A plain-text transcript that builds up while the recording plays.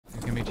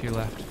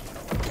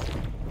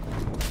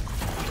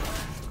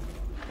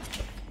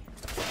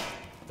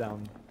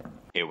down.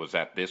 It was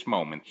at this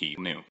moment he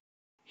knew.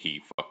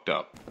 He fucked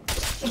up.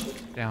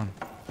 Down.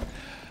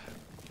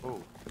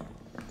 Oh.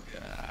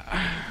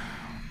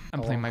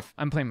 I'm playing my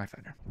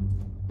fighter.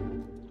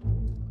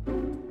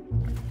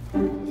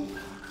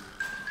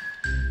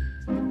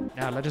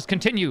 Now let us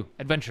continue,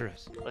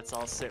 adventurers. Let's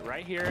all sit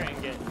right here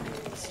and get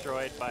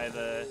destroyed by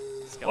the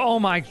skeleton. Oh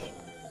my!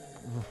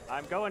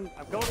 I'm going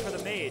for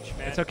the mage,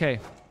 man. It's okay.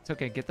 It's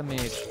okay. Get the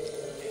mage.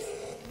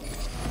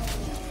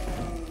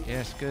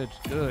 Yes, good.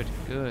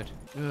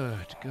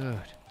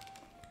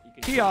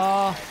 Kia!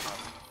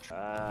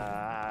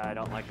 I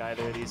don't like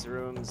either of these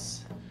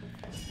rooms.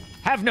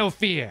 Have no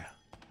fear.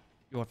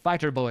 Your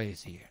fighter boy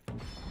is here.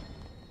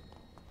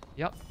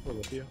 Yep. We're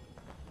with you.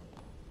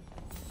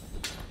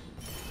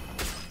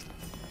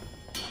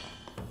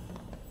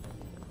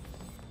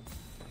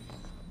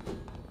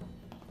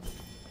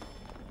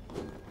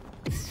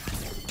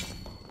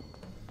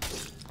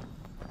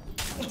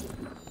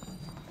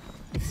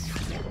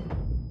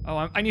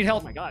 Oh, I need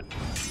help. Oh my god.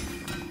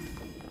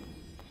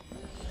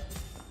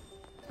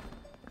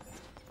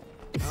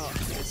 Oh,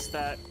 it's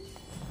that.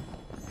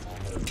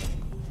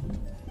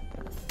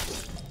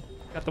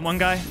 Got the one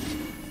guy.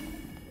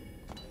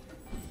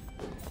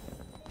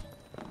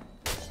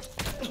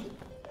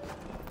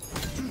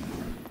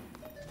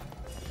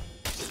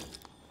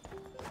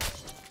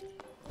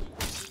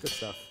 Good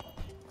stuff.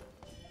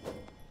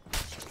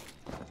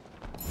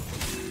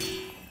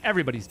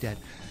 Everybody's dead.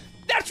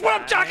 That's what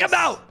I'm talking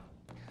about!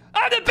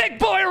 I'm the big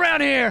boy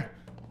around here!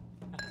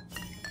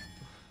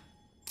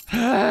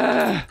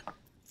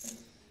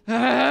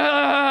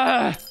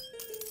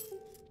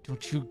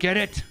 Don't you get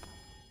it?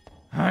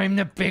 I'm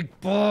the big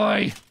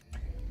boy.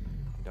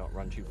 Don't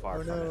run too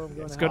far from it.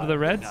 Let's go to the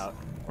reds. No.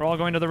 We're all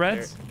going to the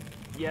reds?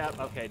 Yeah,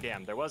 okay,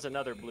 damn. There was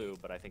another blue,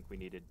 but I think we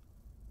needed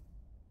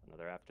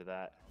another after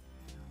that.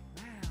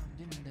 Round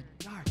in the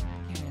dark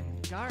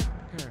and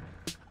darker.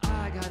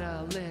 I got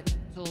a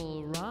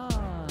little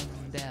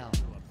rondel.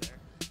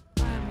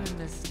 I'm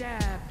gonna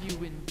stab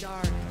you in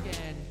dark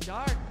and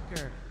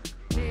darker.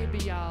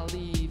 Maybe I'll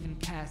even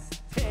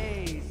cast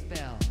a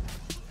spell.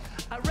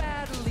 A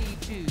rattly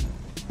do.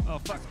 Oh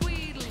fuck.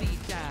 Squeedly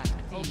dot.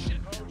 Oh shit.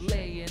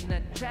 Lay in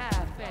the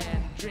trap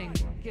and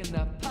drink in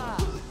the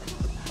pot.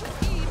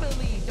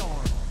 Evilly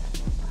don't.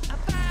 I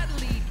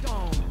badly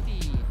don't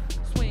feed.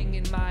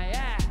 Swinging my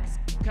axe,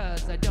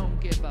 cause I don't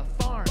give a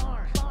farm.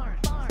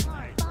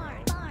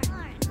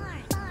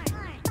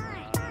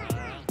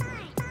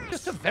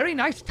 Just a very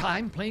nice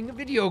time playing a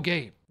video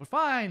game. We're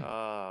fine.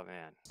 Oh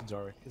man. It's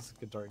dark. It's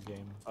a dark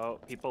game. Oh,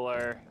 people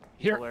are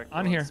Here, are on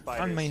throwing here,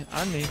 spiders. on me,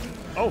 on me.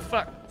 Oh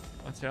fuck!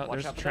 Watch out! Watch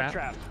There's out a for trap. that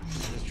trap.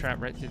 There's a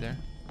trap right through there.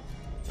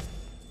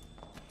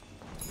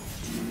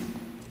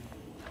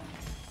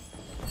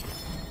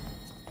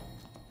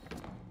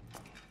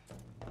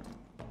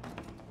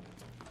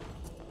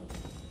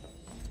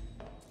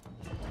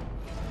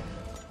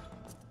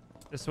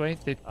 This way.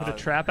 They put a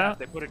trap out.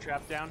 They put a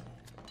trap down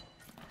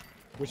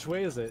Which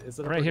way is it? Is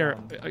it up Right or here.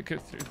 down?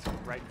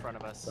 right in front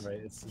of us. Sorry,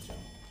 it's the jump.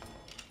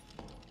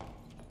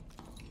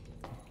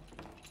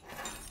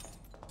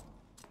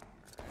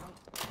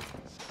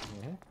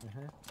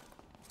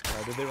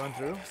 Did they run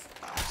through?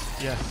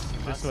 Yes.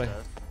 This Must way.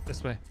 have.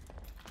 This way.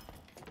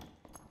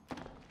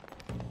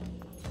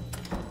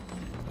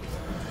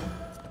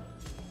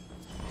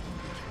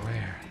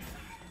 Where?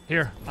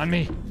 Here, on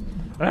me.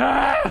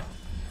 Ah!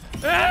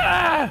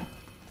 Ah!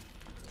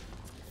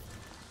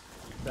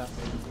 That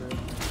went through.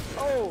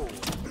 Oh,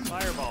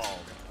 fireball.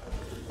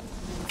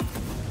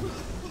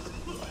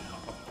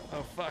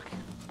 Oh fuck.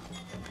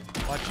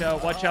 Watch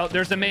out, watch out.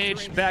 There's a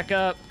mage. Back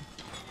up.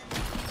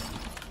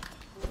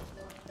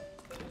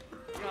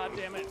 God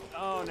damn it.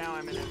 Oh, now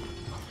I'm in it.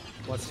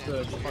 What's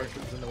the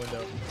partridge in the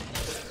window?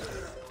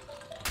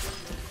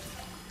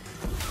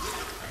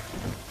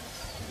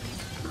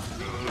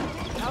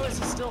 How is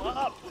he still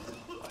up?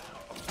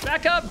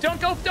 Back up.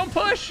 Don't go. Don't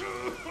push.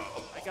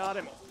 I got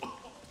him.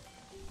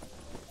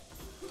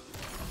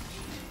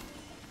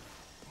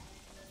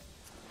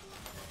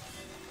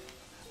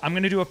 I'm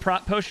gonna do a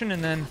prot potion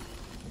and then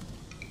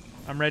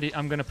I'm ready.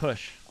 I'm gonna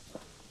push.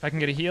 If I can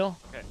get a heal.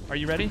 Okay. Are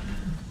you ready?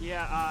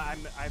 Yeah,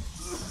 I've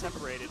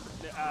separated.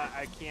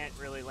 I can't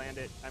really land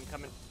it. I'm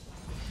coming.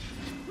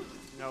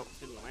 Nope,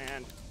 didn't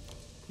land.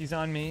 He's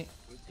on me.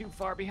 I'm too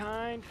far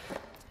behind.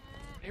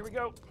 Here we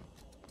go.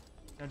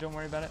 No, don't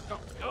worry about it.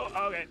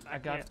 Oh, okay. I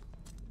got it.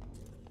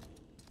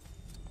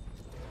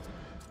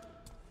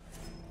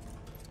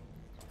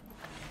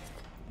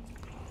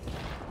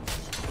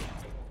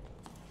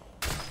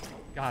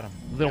 Got him.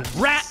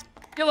 Little rat!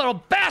 You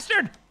little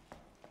bastard!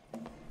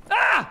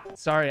 Ah!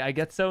 Sorry, I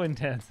get so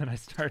intense and I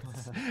start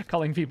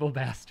calling people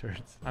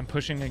bastards. I'm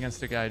pushing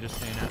against a guy, just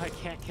so you know. I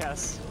can't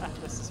cast.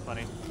 This is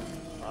funny.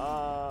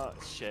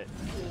 Shit.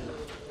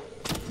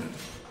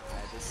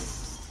 I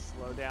just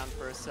slow down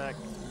for a sec.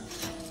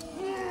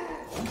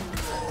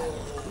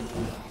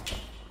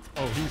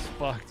 Oh, he's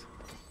fucked.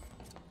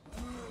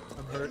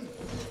 I'm hurt.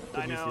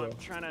 I know. heal. I'm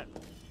trying to.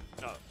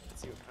 Oh,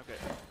 it's you. Okay.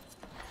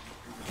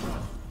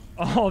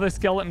 Oh, the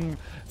skeleton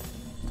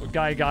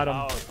Guy got him.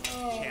 Oh,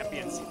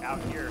 champions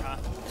out here, huh?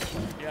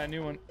 Yeah, a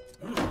new one.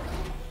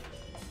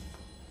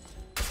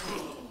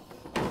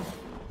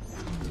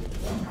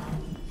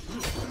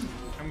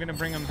 I'm gonna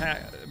bring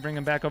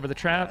him back over the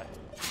trap.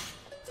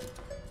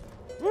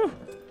 Woo!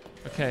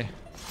 Okay.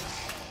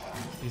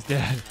 He's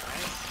dead.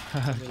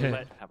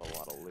 Okay. Have a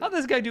lot of loot. How'd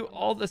this guy do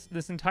all this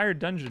entire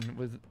dungeon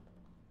with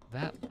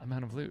that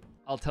amount of loot?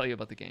 I'll tell you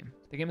about the game.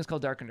 The game is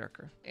called Dark and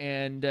Darker.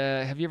 And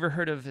have you ever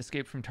heard of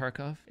Escape from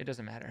Tarkov? It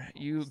doesn't matter.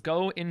 You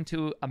go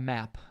into a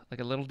map, like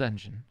a little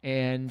dungeon,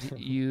 and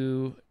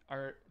you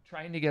are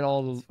trying to get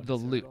all the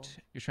loot.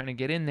 You're trying to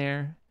get in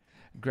there,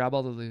 grab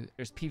all the loot.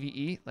 There's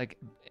PvE, like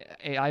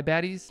AI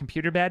baddies,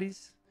 computer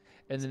baddies.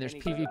 And then there's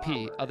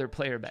PvP, other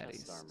player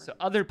baddies. So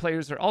other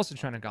players are also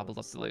trying to gobble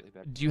up the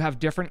loot. Do you have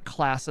different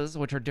classes,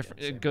 which are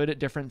different, good at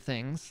different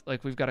things?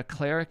 Like we've got a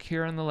cleric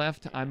here on the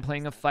left. I'm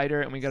playing a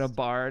fighter, and we got a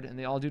bard, and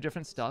they all do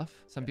different stuff.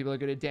 Some people are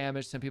good at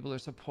damage. Some people are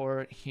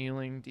support,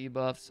 healing,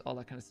 debuffs, all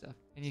that kind of stuff.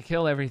 And you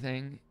kill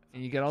everything,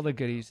 and you get all the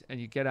goodies, and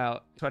you get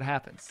out. It's what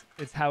happens.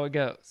 It's how it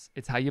goes.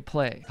 It's how you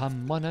play.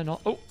 Come on and all.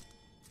 Oh,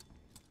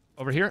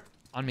 over here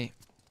on me.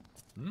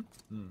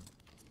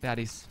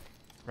 Baddies.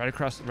 Right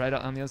across, right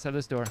on the other side of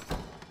this door.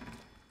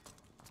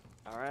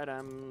 All right,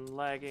 I'm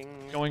lagging.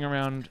 Going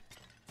around.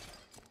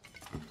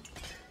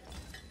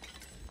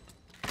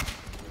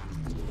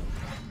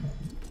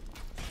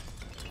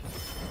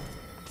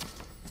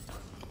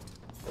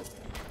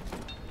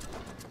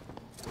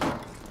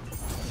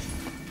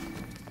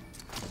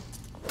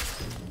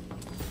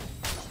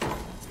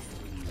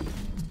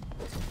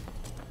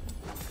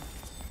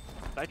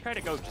 Did I try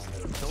to go just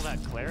kill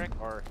that cleric,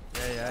 or?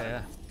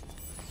 Yeah.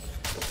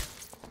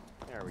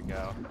 There we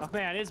go. Oh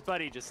man, his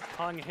buddy just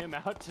hung him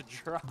out to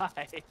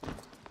dry.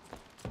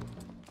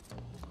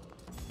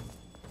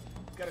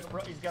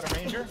 He's got a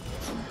ranger.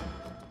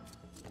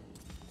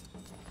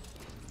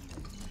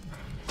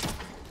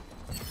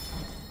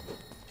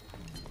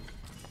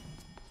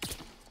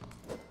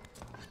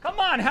 Come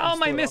on, how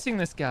am I missing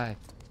this guy?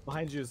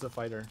 Behind you is the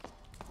fighter.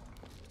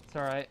 It's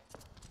all right.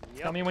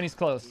 Yep. Tell me when he's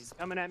close. He's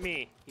coming at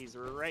me. He's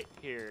right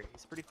here.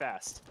 He's pretty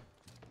fast.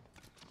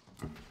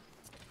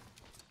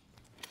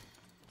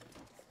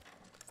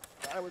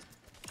 I was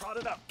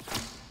prodded up.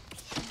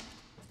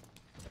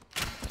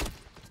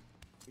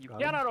 You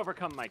cannot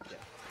overcome my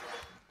kit.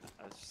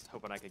 I was just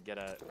hoping I could get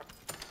a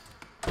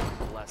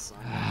lesson.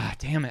 Ah,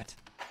 damn it.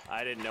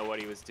 I didn't know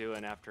what he was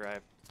doing after I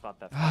fought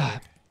that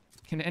fighter.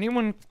 Can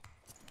anyone...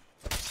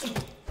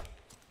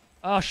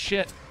 Oh,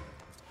 shit.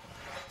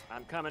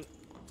 I'm coming.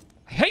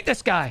 I hate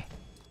this guy.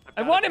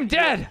 I want him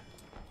dead.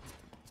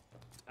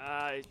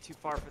 Too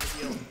far for the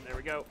heal. There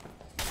we go.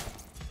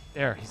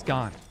 There, he's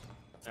gone.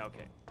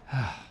 Okay.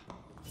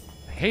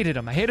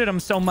 I hated him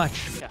so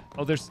much. Yeah.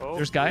 Oh, there's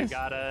guys?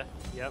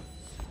 Yep.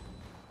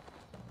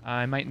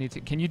 I might need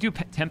to... Can you do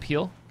temp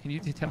heal? Can you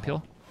do temp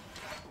heal?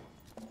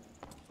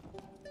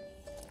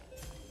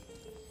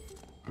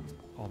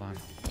 Hold on.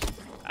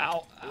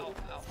 Ow.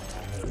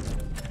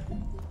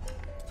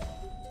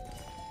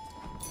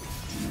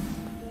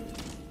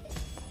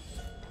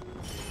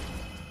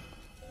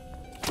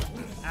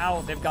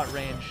 Ow, they've got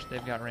range.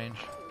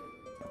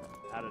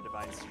 Out of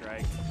Divine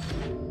Strike.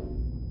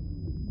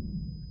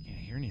 Can't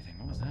hear anything.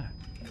 What was that?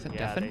 Is that Yeah,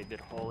 deafen? they did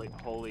holy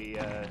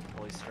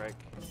strike.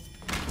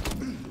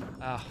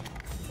 Ah.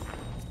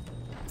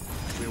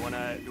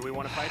 Do we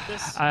wanna fight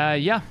this?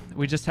 Yeah.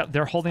 We just have...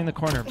 They're holding the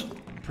corner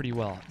pretty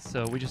well.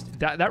 So we just...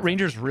 That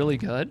ranger's really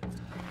good.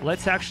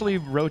 Let's actually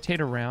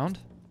rotate around.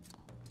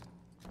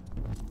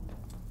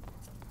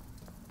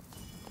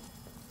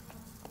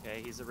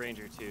 Okay, he's a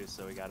ranger too,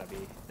 so we gotta be.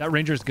 That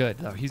ranger's good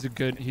though. He's a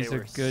good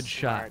Smart,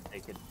 shot. They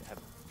could have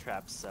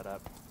traps set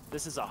up.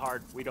 This is a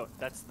hard. We don't.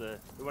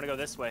 We want to go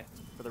this way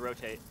for the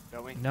rotate,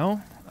 don't we? No,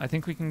 I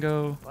think we can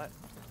go. What?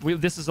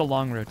 This is a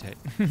long rotate.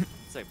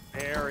 It's a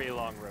very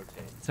long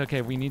rotate. It's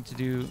okay. We need to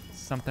do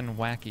something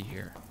wacky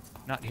here.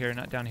 Not here.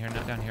 Not down here.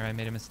 Not down here. I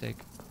made a mistake.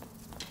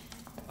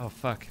 Oh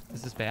fuck.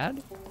 Is this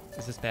bad?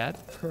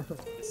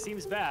 It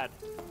seems bad.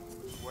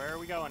 Where are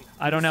we going?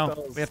 I don't know.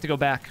 Spells. We have to go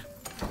back.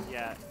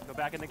 Yeah, go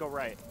back and then go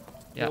right.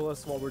 Yeah. Heal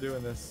us while we're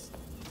doing this.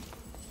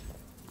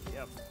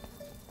 Yep.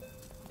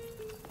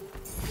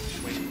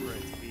 Wait for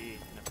it to be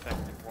an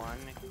effective one.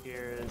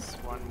 Here's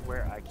one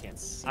where I can't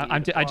see.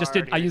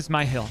 I used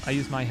my hill.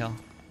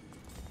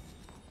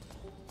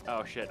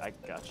 Oh shit! I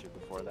got you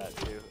before that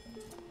too.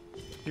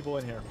 People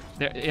in here.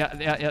 There,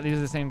 yeah. These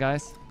are the same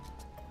guys.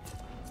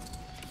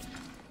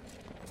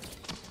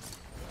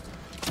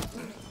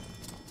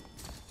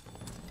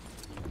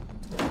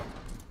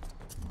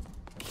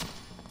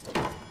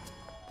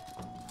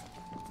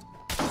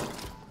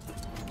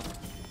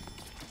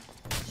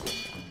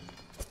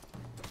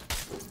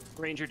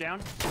 Ranger down.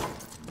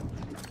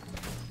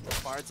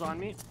 Bard's on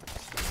me.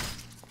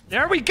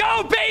 There we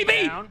go,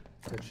 baby! Down.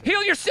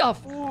 Heal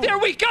yourself. Ooh. There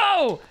we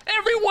go.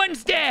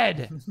 Everyone's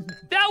dead.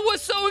 That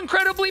was so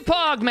incredibly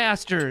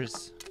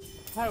Pogmasters.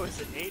 I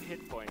was at 8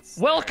 hit points.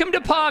 Welcome to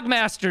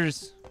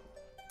Pogmasters.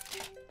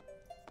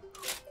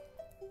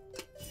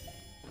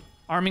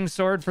 Arming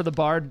sword for the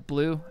bard,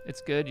 blue.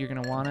 It's good. You're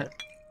gonna want it.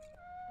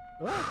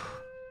 Ooh.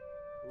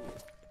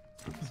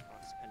 This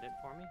fox pendant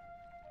for me?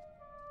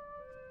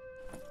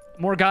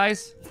 More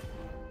guys.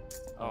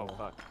 Oh,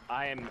 fuck.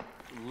 I am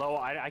low.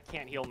 I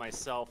can't heal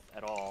myself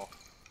at all.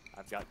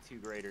 I've got 2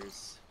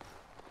 graders.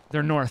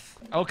 They're north.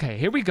 Okay,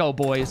 here we go,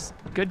 boys.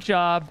 Good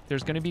job.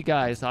 There's gonna be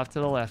guys off to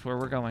the left where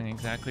we're going.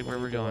 Exactly where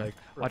we're going. Like,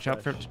 Watch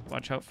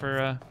out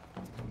for.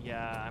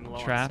 Yeah, I'm low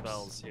Traps. on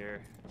spells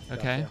here.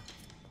 Okay.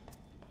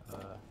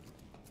 Gotcha.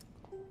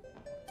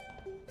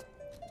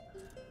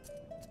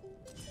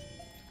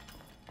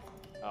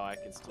 Oh, I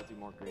can still do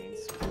more greens.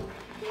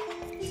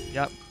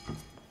 Yep.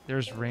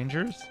 There's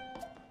rangers.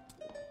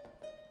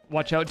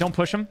 Watch out. Don't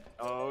push them.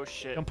 Oh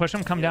shit. Don't push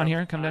them. Come down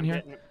here. Come down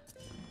here.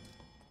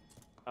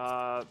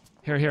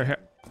 Here.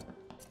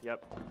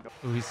 Yep.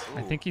 Ooh,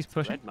 I think he's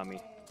pushing. Red mummy.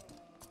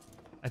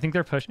 I think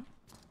they're pushing.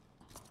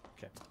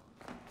 Okay.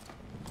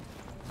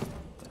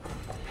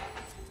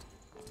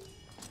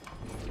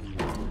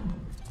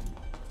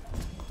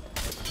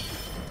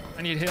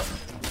 I need heal.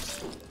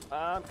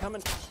 I'm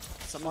coming.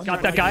 Someone's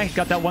Got that guy.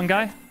 Got that one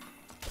guy.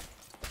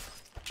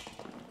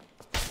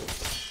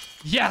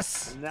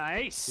 Yes.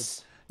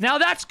 Nice. Now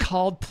that's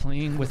called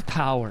playing with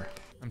power.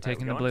 I'm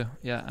taking the going? blue.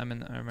 Yeah, I'm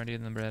already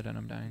in the red and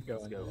I'm dying. Go.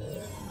 Let's go.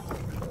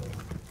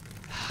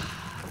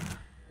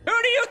 Who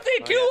do you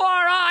think you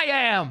are? I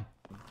am.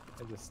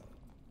 I just.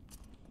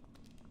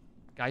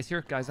 Guys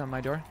here. Guys on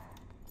my door.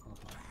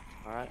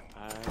 All right.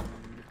 I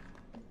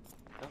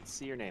don't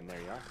see your name. There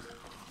you are.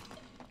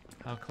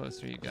 How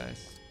close are you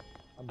guys?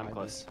 I'm behind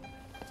close.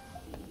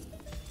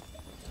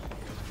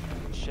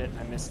 Shit,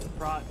 I missed the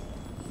prot.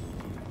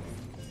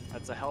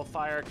 That's a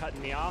hellfire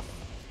cutting me off.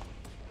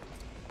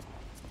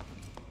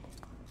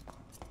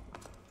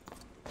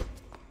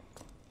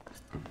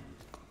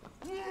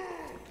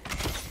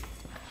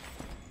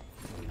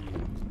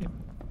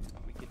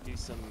 We could do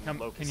some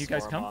locust can you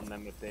guys swarm come? on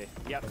them if they.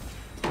 Yep.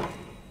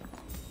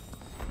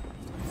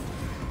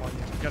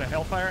 Got a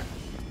hellfire.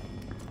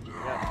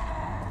 Yep.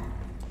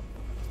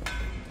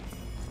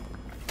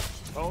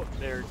 Oh,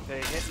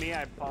 they hit me.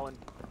 I've fallen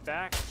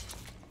back.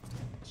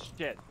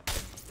 Shit.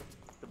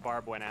 The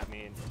barb went at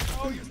me. And,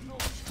 oh, you're still.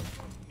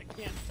 I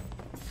can't.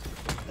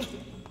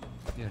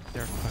 Yeah,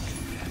 they're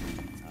fucking dead.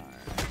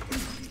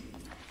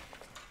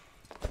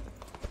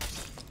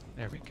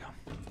 There we go.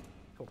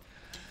 Cool.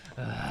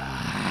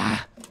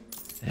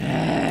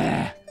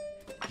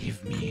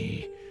 Give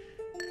me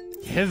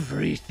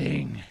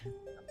everything.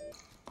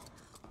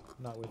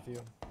 Not with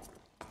you.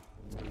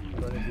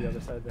 Running to the other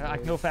side of the I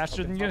can maze. go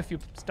faster than you Up. if you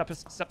step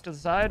to the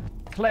side.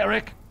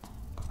 Cleric.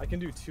 I can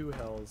do 2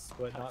 hells,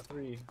 but not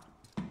 3. Where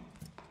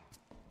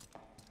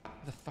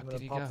the fuck I'm did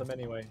gonna he pop go? them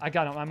anyway. I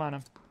got him. I'm on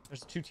him.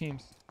 There's 2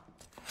 teams.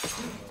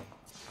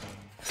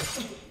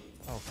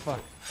 Oh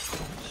fuck.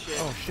 Shit.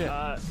 Oh shit.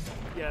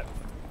 Yeah.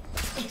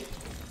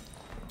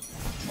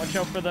 Watch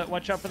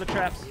out for the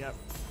traps. Yep.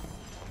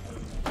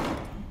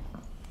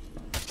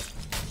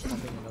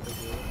 Popping another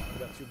blue. I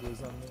got 2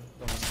 blues on me.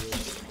 One on blue.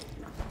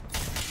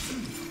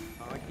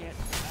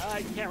 Oh,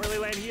 I can't really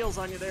land heals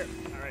on you there.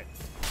 All right.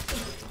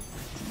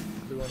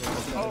 Blue on the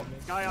other side Oh, of me.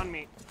 guy on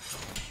me.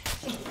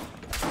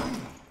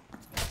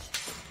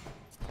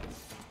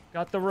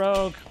 Got the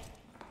rogue.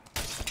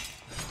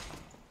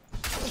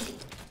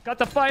 Got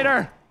the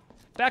fighter.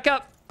 Back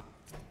up.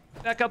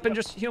 Back up and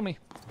just heal me.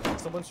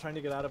 Someone's trying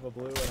to get out of a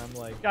blue, and I'm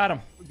like, Got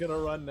him. we're gonna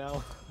run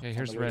now. Yeah,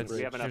 here's the way to reds.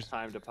 We have enough Here's-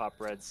 time to pop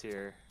reds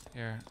here.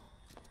 Here.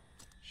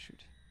 Shoot.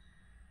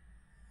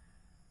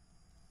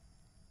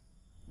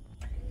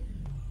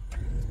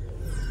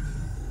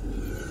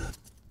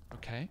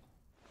 Okay.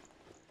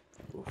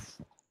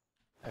 Oof.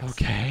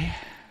 Okay.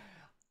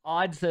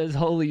 Odd says,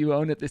 "Holy, you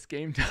own it this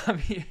game,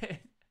 Tommy."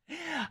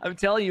 I'm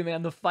telling you,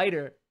 man, the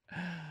fighter.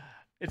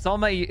 It's all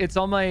my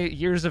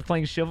years of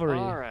playing chivalry.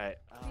 All right.